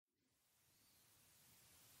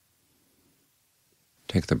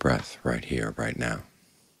Take the breath right here, right now,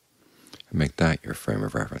 and make that your frame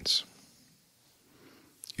of reference.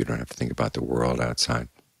 You don't have to think about the world outside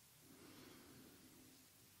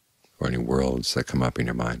or any worlds that come up in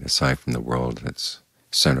your mind aside from the world that's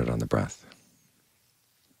centered on the breath.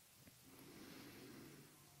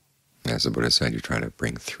 As the Buddha said, you try to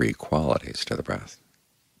bring three qualities to the breath.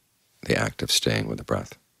 The act of staying with the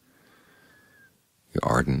breath. You're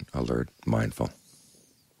ardent, alert, mindful.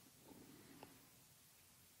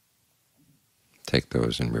 Take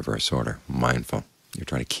those in reverse order. Mindful. You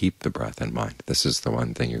try to keep the breath in mind. This is the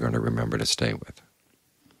one thing you're going to remember to stay with.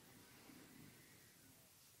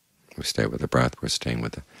 We stay with the breath. We're staying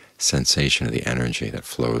with the sensation of the energy that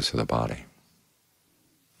flows through the body.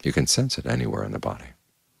 You can sense it anywhere in the body.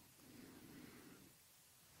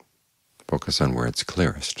 Focus on where it's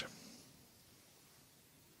clearest.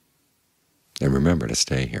 And remember to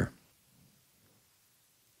stay here.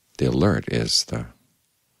 The alert is the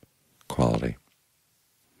quality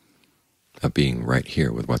of being right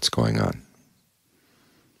here with what's going on.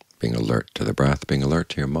 Being alert to the breath, being alert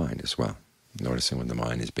to your mind as well. Noticing when the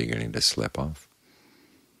mind is beginning to slip off.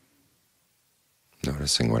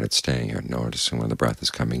 Noticing when it's staying here. Noticing when the breath is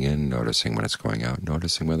coming in. Noticing when it's going out.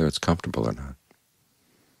 Noticing whether it's comfortable or not.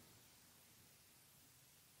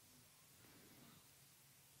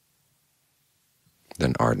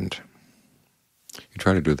 Then ardent. You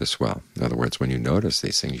try to do this well. In other words, when you notice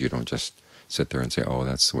these things, you don't just sit there and say, oh,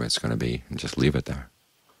 that's the way it's going to be, and just leave it there.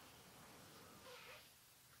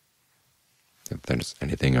 If there's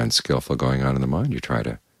anything unskillful going on in the mind, you try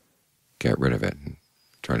to get rid of it and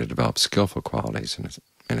try to develop skillful qualities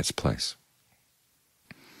in its place.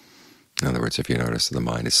 In other words, if you notice that the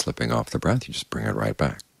mind is slipping off the breath, you just bring it right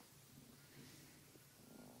back.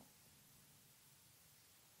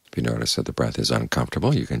 If you notice that the breath is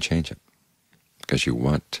uncomfortable, you can change it, because you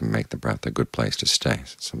want to make the breath a good place to stay,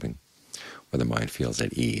 something where the mind feels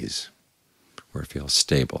at ease, where it feels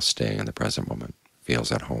stable, staying in the present moment,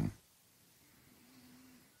 feels at home.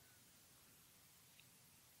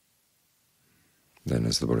 Then,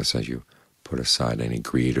 as the Buddha says, you put aside any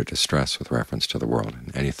greed or distress with reference to the world,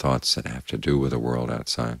 and any thoughts that have to do with the world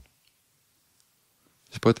outside.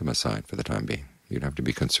 Just put them aside for the time being. You don't have to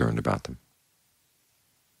be concerned about them.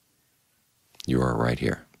 You are right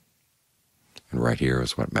here, and right here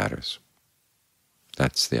is what matters.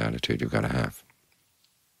 That's the attitude you've got to have.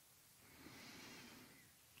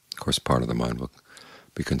 Of course, part of the mind will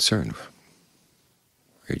be concerned.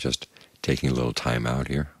 Are you just taking a little time out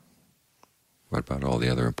here? What about all the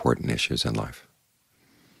other important issues in life?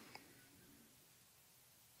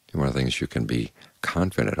 And one of the things you can be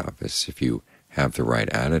confident of is if you have the right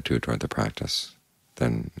attitude toward the practice,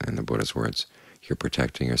 then, in the Buddha's words, you're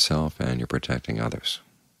protecting yourself and you're protecting others.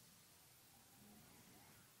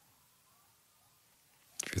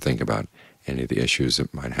 If you think about any of the issues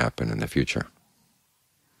that might happen in the future,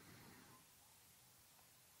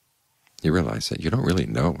 you realize that you don't really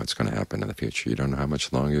know what's going to happen in the future. You don't know how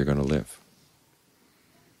much longer you're going to live.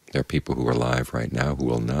 There are people who are alive right now who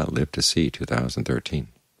will not live to see 2013.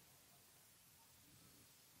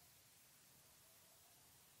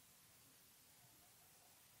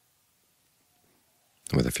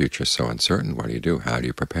 With the future so uncertain, what do? How do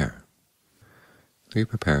you prepare? You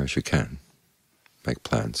prepare as you can, make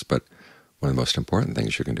plans, but one of the most important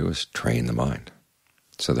things you can do is train the mind,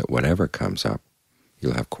 so that whatever comes up,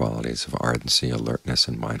 you'll have qualities of ardency, alertness,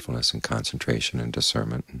 and mindfulness, and concentration, and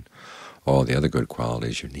discernment, and all the other good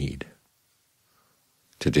qualities you need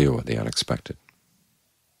to deal with the unexpected.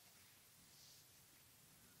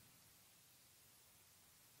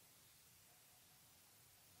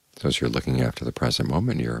 So as you're looking after the present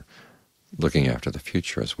moment, you're looking after the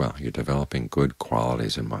future as well. You're developing good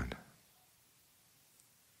qualities in mind,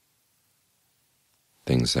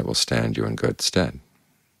 things that will stand you in good stead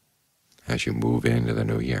as you move into the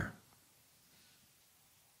new year.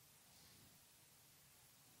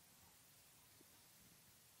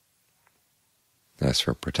 As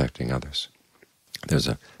for protecting others, there's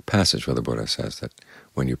a passage where the Buddha says that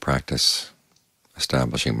when you practice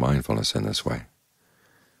establishing mindfulness in this way,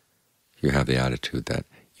 you have the attitude that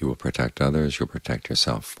you will protect others, you'll protect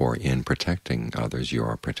yourself, for in protecting others you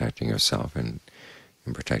are protecting yourself, and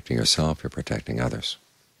in protecting yourself you're protecting others.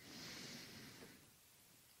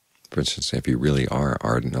 For instance, if you really are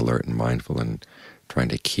ardent, alert, and mindful and trying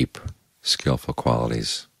to keep skillful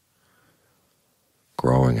qualities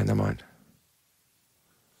growing in the mind,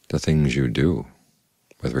 the things you do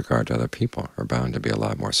with regard to other people are bound to be a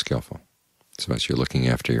lot more skillful. So as you're looking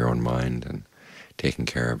after your own mind and taking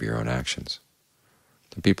care of your own actions,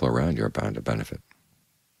 the people around you are bound to benefit.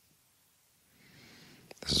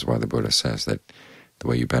 This is why the Buddha says that the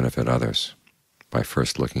way you benefit others by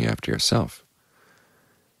first looking after yourself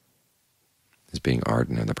is being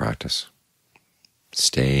ardent in the practice.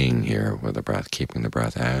 Staying here with the breath, keeping the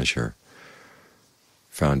breath as your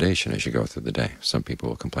foundation as you go through the day. Some people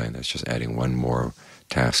will complain that's just adding one more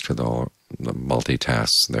task to the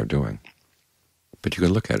multitasks they're doing. But you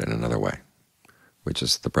can look at it in another way, which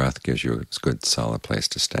is the breath gives you a good solid place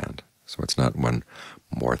to stand. So it's not one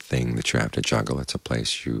more thing that you have to juggle. It's a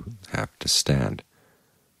place you have to stand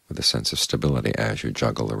with a sense of stability as you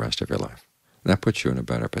juggle the rest of your life. And that puts you in a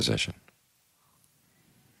better position.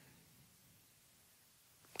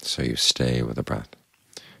 So you stay with the breath.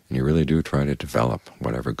 And you really do try to develop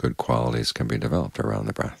whatever good qualities can be developed around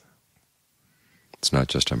the breath. It's not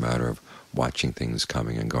just a matter of watching things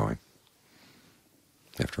coming and going.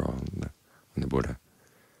 After all, when the Buddha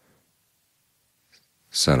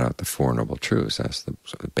set out the Four Noble Truths as the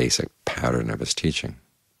sort of basic pattern of his teaching,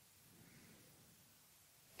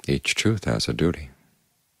 each truth has a duty.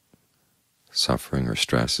 Suffering or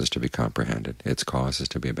stress is to be comprehended. Its cause is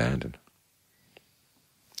to be abandoned.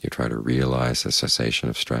 You try to realize the cessation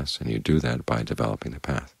of stress, and you do that by developing the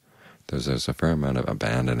path. There's a fair amount of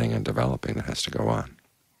abandoning and developing that has to go on.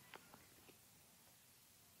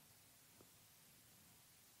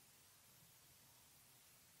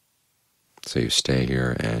 So you stay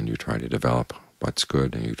here and you try to develop what's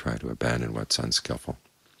good, and you try to abandon what's unskillful.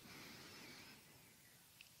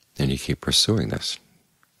 And you keep pursuing this.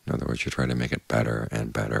 In other words, you try to make it better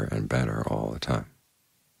and better and better all the time.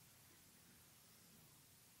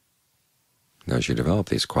 And as you develop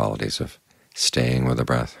these qualities of staying with the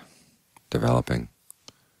breath, developing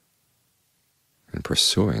and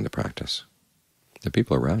pursuing the practice, the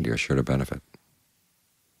people around you are sure to benefit.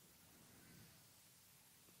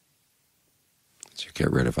 As you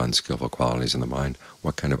get rid of unskillful qualities in the mind,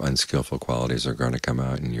 what kind of unskillful qualities are going to come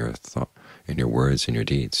out in your thought, in your words, in your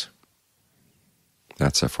deeds?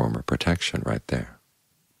 That's a form of protection right there.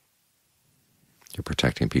 You're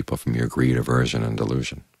protecting people from your greed, aversion, and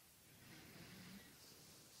delusion.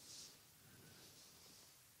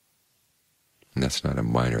 And that's not a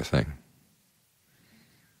minor thing.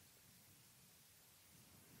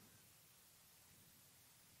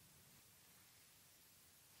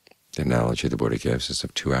 The analogy the Buddha gives is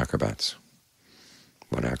of two acrobats.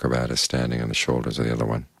 One acrobat is standing on the shoulders of the other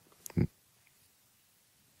one.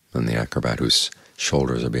 And the acrobat whose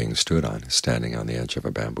shoulders are being stood on is standing on the edge of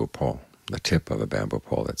a bamboo pole, the tip of a bamboo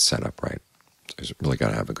pole that's set upright. So he's really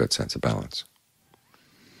got to have a good sense of balance.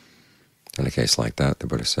 In a case like that, the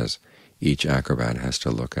Buddha says, each acrobat has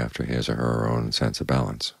to look after his or her own sense of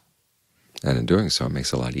balance. And in doing so, it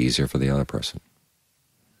makes it a lot easier for the other person.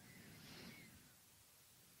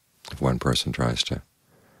 If one person tries to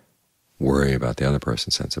worry about the other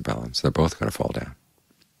person's sense of balance, they're both going to fall down.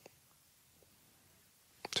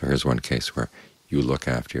 So here's one case where you look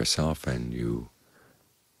after yourself and you,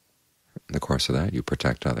 in the course of that, you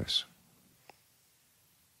protect others.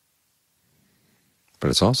 But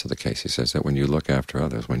it's also the case, he says, that when you look after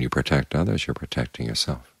others, when you protect others, you're protecting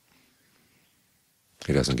yourself.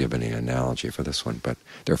 He doesn't give any analogy for this one, but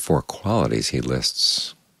there are four qualities he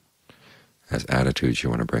lists as attitudes you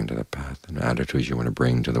want to bring to the path, and attitudes you want to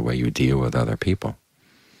bring to the way you deal with other people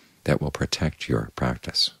that will protect your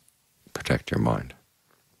practice, protect your mind.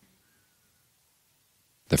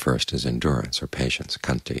 The first is endurance or patience.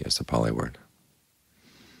 Khanti is the Pali word.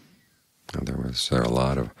 In other words, there are a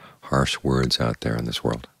lot of harsh words out there in this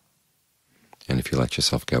world, and if you let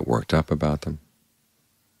yourself get worked up about them,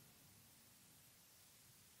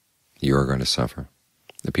 you're going to suffer.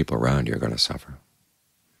 The people around you are going to suffer.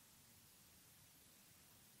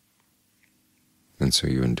 And so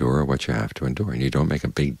you endure what you have to endure, and you don't make a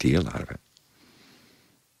big deal out of it.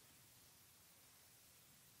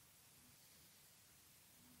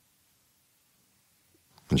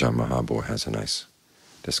 John Mahabua has a nice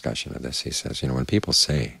discussion of this. He says, when people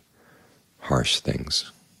say harsh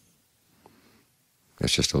things,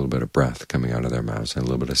 it's just a little bit of breath coming out of their mouths and a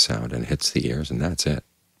little bit of sound, and it hits the ears, and that's it.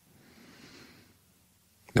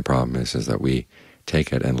 The problem is that we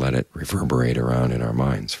take it and let it reverberate around in our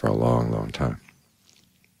minds for a long, long time.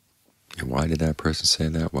 And why did that person say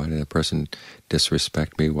that? Why did that person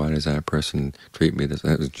disrespect me? Why does that person treat me this?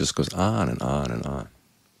 It just goes on and on and on.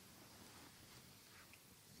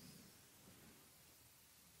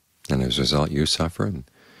 And as a result, you suffer. And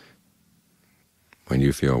when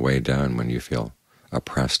you feel weighed down, when you feel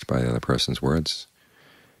oppressed by the other person's words,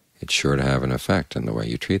 it's sure to have an effect on the way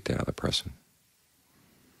you treat the other person.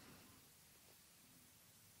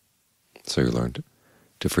 So you learn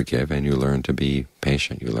to forgive, and you learn to be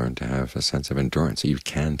patient. You learn to have a sense of endurance. You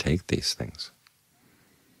can take these things.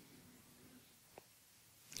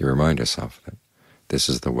 You remind yourself that this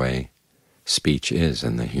is the way speech is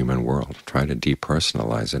in the human world. Try to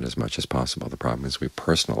depersonalize it as much as possible. The problem is we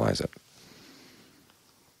personalize it.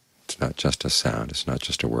 It's not just a sound, it's not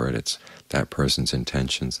just a word, it's that person's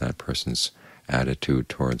intentions, that person's attitude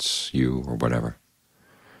towards you or whatever.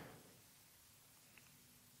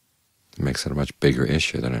 It makes it a much bigger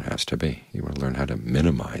issue than it has to be. You want to learn how to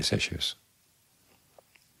minimize issues.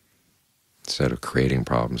 Instead of creating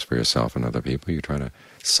problems for yourself and other people, you try to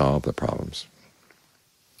solve the problems.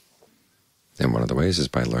 And one of the ways is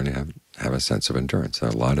by learning how to have a sense of endurance. There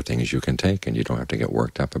are a lot of things you can take, and you don't have to get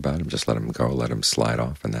worked up about them. Just let them go, let them slide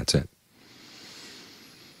off, and that's it.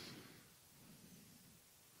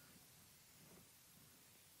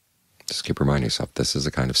 Just keep reminding yourself, this is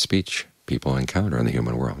the kind of speech people encounter in the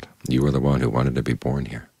human world. You were the one who wanted to be born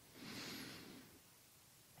here.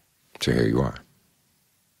 So here you are.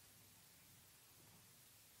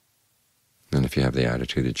 And if you have the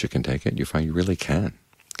attitude that you can take it, you find you really can.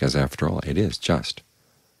 Because after all, it is just.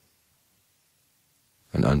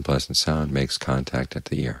 An unpleasant sound makes contact at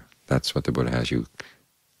the ear. That's what the Buddha has you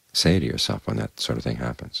say to yourself when that sort of thing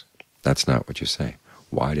happens. That's not what you say.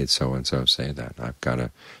 Why did so-and-so say that? I've got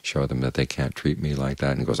to show them that they can't treat me like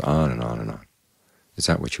that, and it goes on and on and on. Is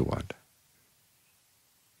that what you want?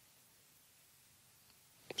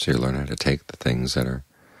 So you learn how to take the things that are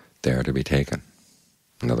there to be taken.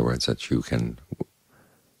 In other words, that you can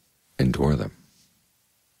endure them.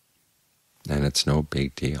 And it's no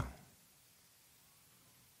big deal.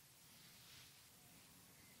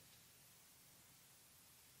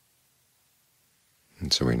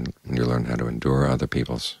 And so when you learn how to endure other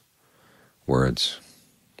people's words,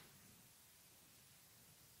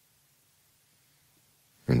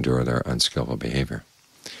 endure their unskillful behavior,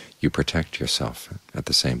 you protect yourself at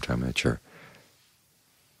the same time that you're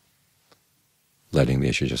letting the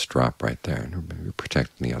issue just drop right there, and you're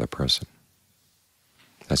protecting the other person.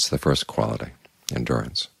 That's the first quality,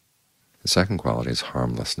 endurance. The second quality is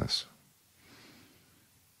harmlessness.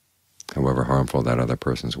 However harmful that other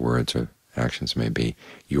person's words or actions may be,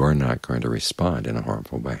 you're not going to respond in a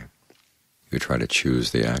harmful way. You try to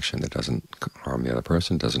choose the action that doesn't harm the other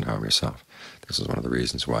person, doesn't harm yourself. This is one of the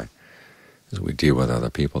reasons why, as we deal with other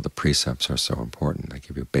people, the precepts are so important. They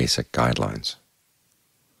give you basic guidelines,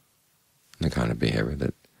 the kind of behavior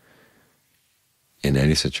that in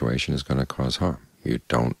any situation is going to cause harm. You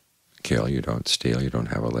don't kill, you don't steal, you don't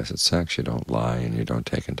have illicit sex, you don't lie, and you don't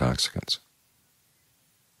take intoxicants.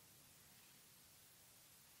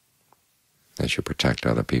 As you protect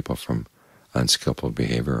other people from unskillful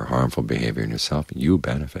behavior or harmful behavior in yourself, you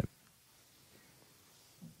benefit.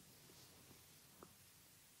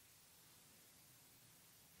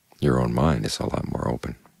 Your own mind is a lot more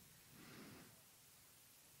open.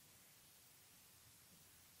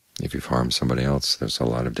 If you've harmed somebody else, there's a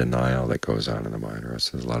lot of denial that goes on in the mind, or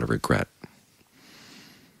else there's a lot of regret,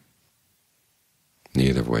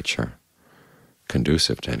 neither of which are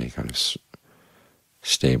conducive to any kind of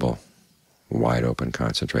stable, wide-open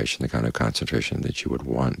concentration, the kind of concentration that you would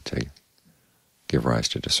want to give rise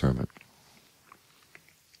to discernment.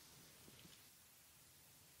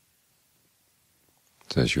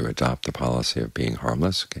 So as you adopt the policy of being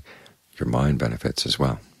harmless, your mind benefits as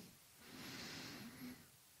well.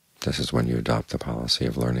 This is when you adopt the policy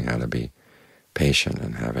of learning how to be patient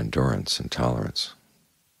and have endurance and tolerance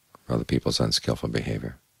for other people's unskillful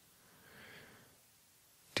behavior.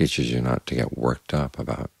 It teaches you not to get worked up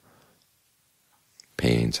about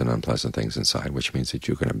pains and unpleasant things inside, which means that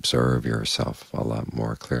you can observe yourself a lot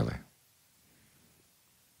more clearly.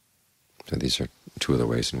 So these are two of the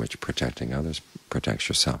ways in which protecting others protects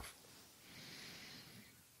yourself.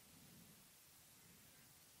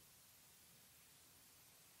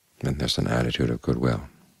 And there's an attitude of goodwill.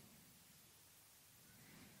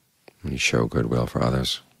 When you show goodwill for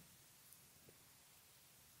others,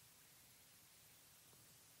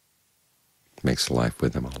 it makes life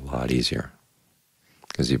with them a lot easier.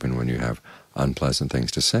 Because even when you have unpleasant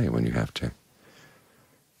things to say, when you have to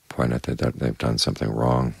point out that they've done something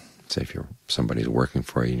wrong, say if somebody's working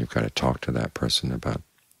for you and you've got to talk to that person about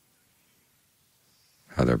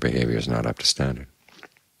how their behavior is not up to standard.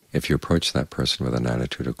 If you approach that person with an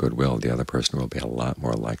attitude of goodwill, the other person will be a lot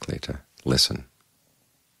more likely to listen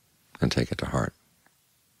and take it to heart.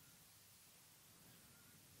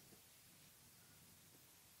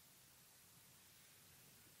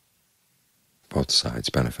 Both sides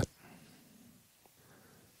benefit.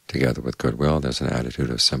 Together with goodwill, there's an attitude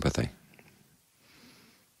of sympathy.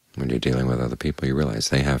 When you're dealing with other people, you realize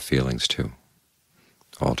they have feelings too.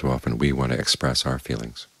 All too often we want to express our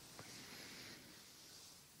feelings,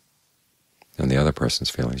 and the other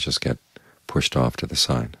person's feelings just get pushed off to the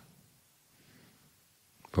side.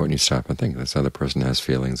 But when you stop and think, this other person has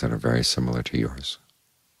feelings that are very similar to yours.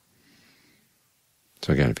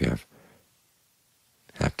 So again, if you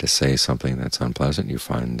have to say something that's unpleasant, you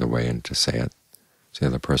find a way in to say it so the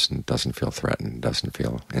other person doesn't feel threatened, doesn't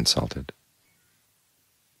feel insulted.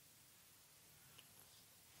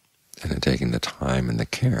 And in taking the time and the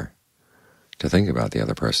care to think about the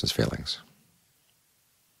other person's feelings,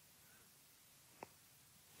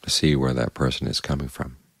 to see where that person is coming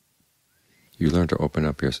from, you learn to open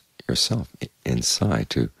up yourself inside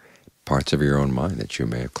to parts of your own mind that you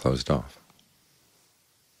may have closed off.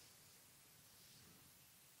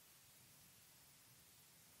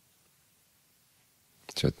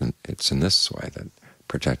 So it's in this way that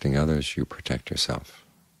protecting others, you protect yourself.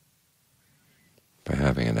 By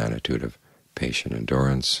having an attitude of patient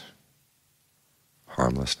endurance,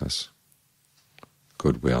 harmlessness,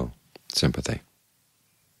 goodwill, sympathy,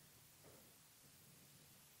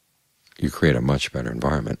 you create a much better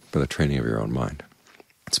environment for the training of your own mind.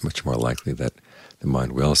 It's much more likely that the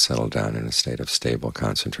mind will settle down in a state of stable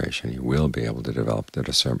concentration. You will be able to develop the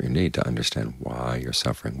discernment you need to understand why you're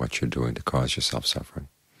suffering, what you're doing to cause yourself suffering.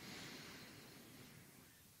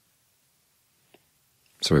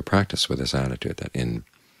 So we practice with this attitude that in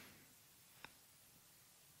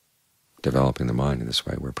developing the mind in this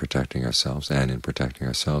way, we're protecting ourselves, and in protecting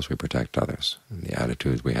ourselves, we protect others. And the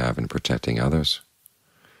attitude we have in protecting others,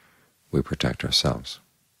 we protect ourselves.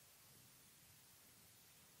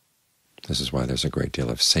 This is why there's a great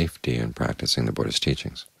deal of safety in practicing the Buddha's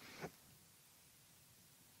teachings,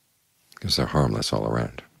 because they're harmless all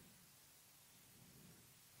around.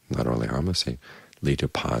 Not only harmless, they lead to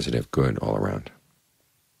positive good all around.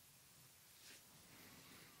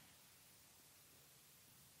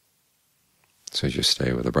 So as you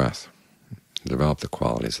stay with the breath, develop the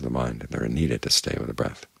qualities of the mind that are needed to stay with the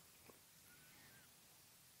breath.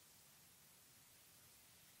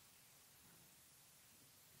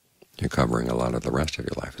 You're covering a lot of the rest of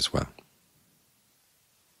your life as well.